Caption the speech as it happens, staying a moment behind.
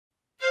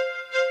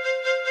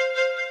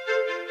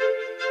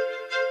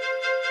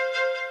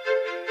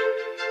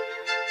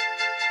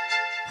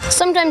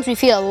Sometimes we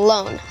feel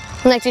alone,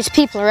 like there's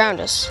people around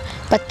us,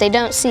 but they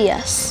don't see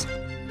us.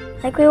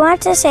 Like we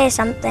want to say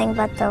something,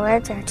 but the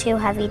words are too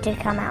heavy to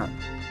come out.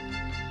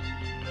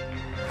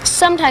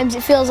 Sometimes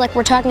it feels like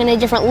we're talking in a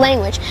different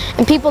language,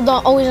 and people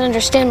don't always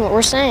understand what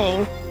we're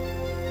saying.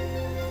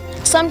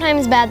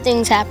 Sometimes bad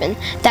things happen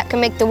that can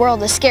make the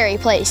world a scary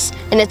place,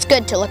 and it's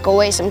good to look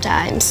away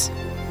sometimes.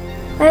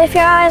 But if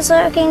you're always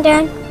looking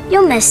down,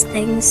 you'll miss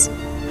things.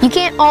 You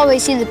can't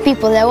always see the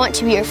people that want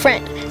to be your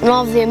friend and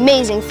all of the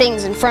amazing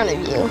things in front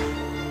of you.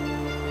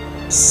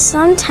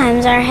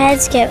 Sometimes our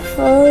heads get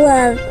full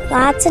of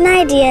thoughts and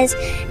ideas,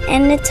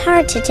 and it's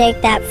hard to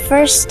take that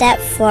first step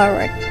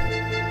forward.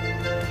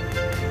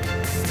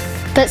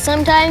 But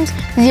sometimes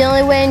the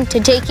only way to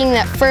taking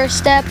that first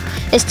step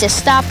is to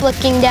stop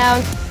looking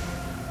down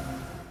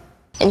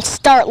and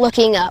start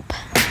looking up.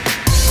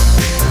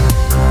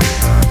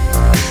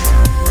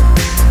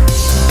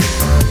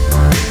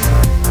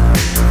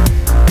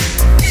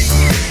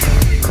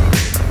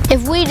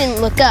 If we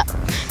didn't look up,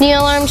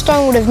 Neil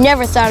Armstrong would have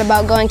never thought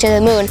about going to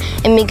the moon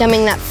and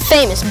becoming that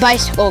famous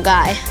bicycle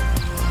guy.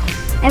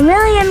 And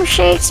William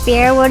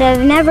Shakespeare would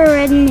have never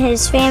written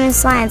his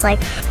famous lines like,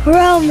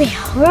 "Romeo,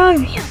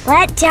 Romeo,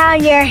 let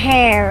down your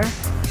hair."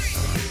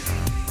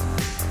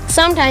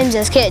 Sometimes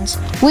as kids,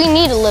 we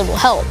need a little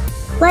help.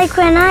 Like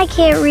when I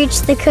can't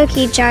reach the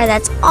cookie jar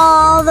that's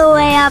all the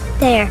way up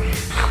there.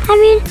 I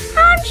mean,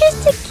 I'm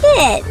just a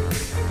kid.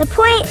 The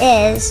point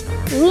is,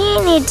 we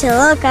need to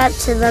look up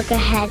to look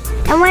ahead.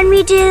 And when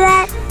we do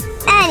that,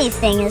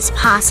 anything is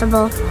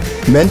possible.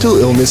 Mental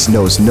illness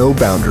knows no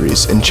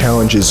boundaries and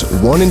challenges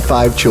 1 in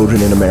 5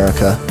 children in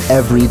America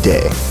every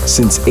day.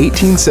 Since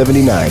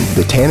 1879,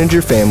 the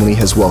Tanager family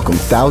has welcomed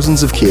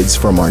thousands of kids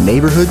from our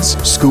neighborhoods,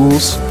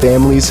 schools,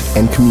 families,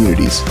 and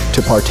communities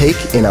to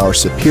partake in our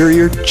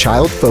superior,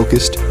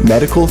 child-focused,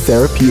 medical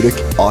therapeutic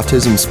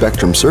autism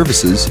spectrum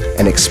services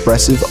and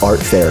expressive art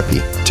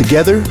therapy.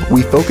 Together,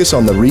 we focus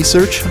on the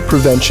research,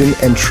 prevention,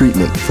 and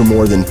treatment for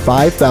more than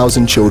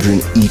 5,000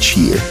 children each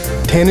year.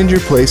 Tanager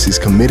Place is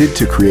committed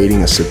to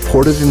creating a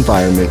supportive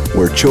environment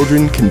where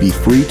children can be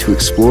free to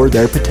explore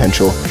their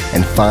potential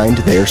and find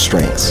their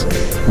strengths.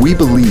 We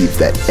believe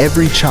that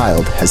every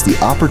child has the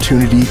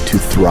opportunity to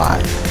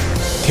thrive.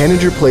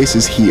 Tanager Place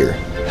is here,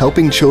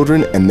 helping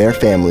children and their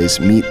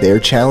families meet their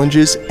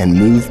challenges and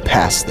move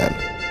past them.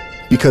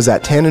 Because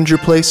at Tanager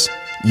Place,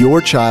 your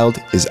child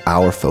is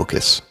our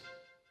focus.